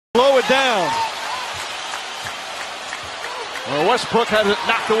it down. Well, Westbrook had it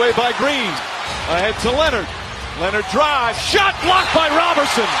knocked away by Green. Ahead to Leonard. Leonard drives. Shot blocked by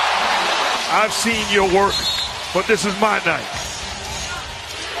Robertson. I've seen your work, but this is my night.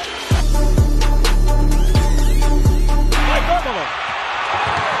 By Beverly.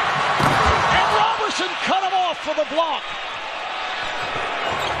 And Robertson cut him off for the block.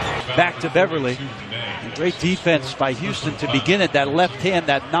 Back to Beverly. And great defense by Houston to begin it. That left hand,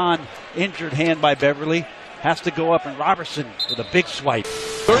 that non-injured hand by Beverly, has to go up, and Robertson with a big swipe.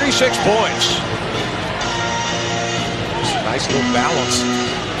 36 points. Nice little balance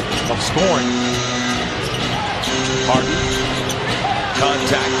of scoring. Harden.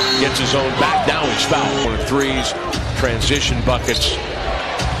 Contact. Gets his own back. Now he's fouled. One of threes. Transition buckets.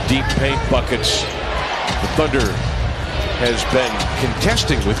 Deep paint buckets. The Thunder has been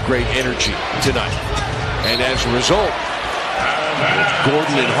contesting with great energy tonight. And as a result,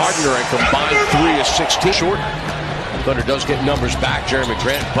 Gordon and Harden are a combined 3 of 16 short. Thunder does get numbers back. Jeremy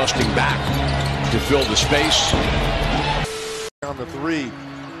Grant busting back to fill the space. On the three,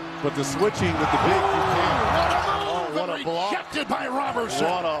 but the switching with the big, you can't. Oh, what a block. Rejected by Robertson.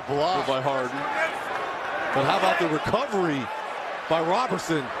 What a block by Harden. But how about the recovery by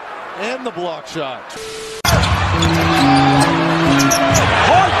Robertson and the block shot?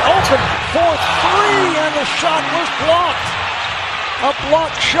 Hart open for three, and the shot was blocked. A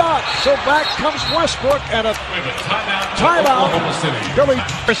blocked shot. So back comes Westbrook, and a timeout. Billy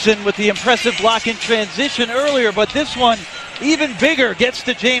Robertson with the impressive block in transition earlier, but this one even bigger, gets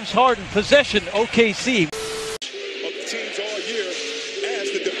to James Harden. Possession, OKC. Of the teams all year as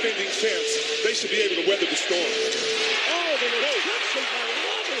the defending champs, they should be able to weather the storm. Oh, the rejection by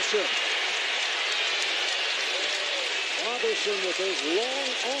Robertson. Robertson with those long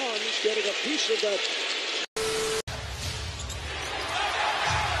arms getting a piece of that.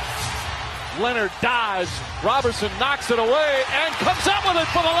 Leonard dives. Robertson knocks it away and comes up with it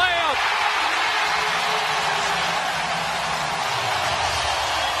for the layup.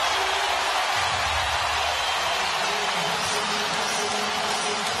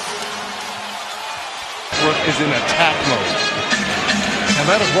 Is in attack mode. And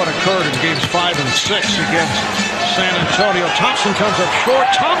that is what occurred in games 5 and 6 against San Antonio. Thompson comes up short.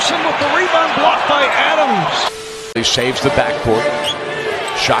 Thompson with the rebound blocked by Adams. He saves the backcourt.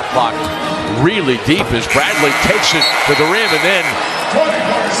 Shot clock really deep as Bradley takes it to the rim, and then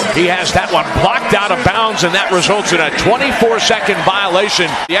he has that one blocked out of bounds, and that results in a 24-second violation.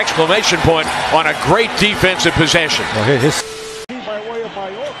 The exclamation point on a great defensive possession. By way of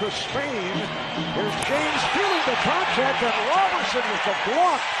Mallorca, Spain. Here's James feeling the contact, and Robertson with the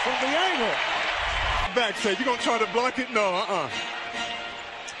block from the angle. Back say, you gonna try to block it? No,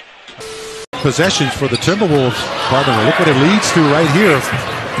 Possessions for the Timberwolves. By the way, look what it leads to right here.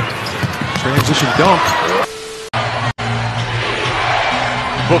 Transition dunk.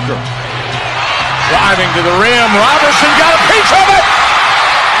 Booker driving to the rim. Robertson got a piece of it.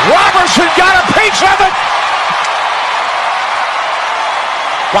 Robertson got a piece of it.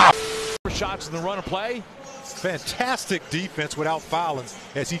 Wow. Shots in the run of play. Fantastic defense without fouling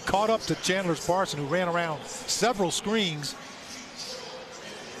as he caught up to Chandler Parson, who ran around several screens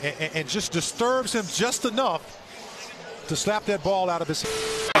and just disturbs him just enough to slap that ball out of his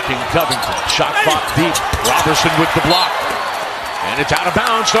hand. Covington, shot clock deep. Robertson with the block. And it's out of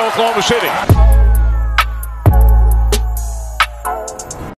bounds to Oklahoma City.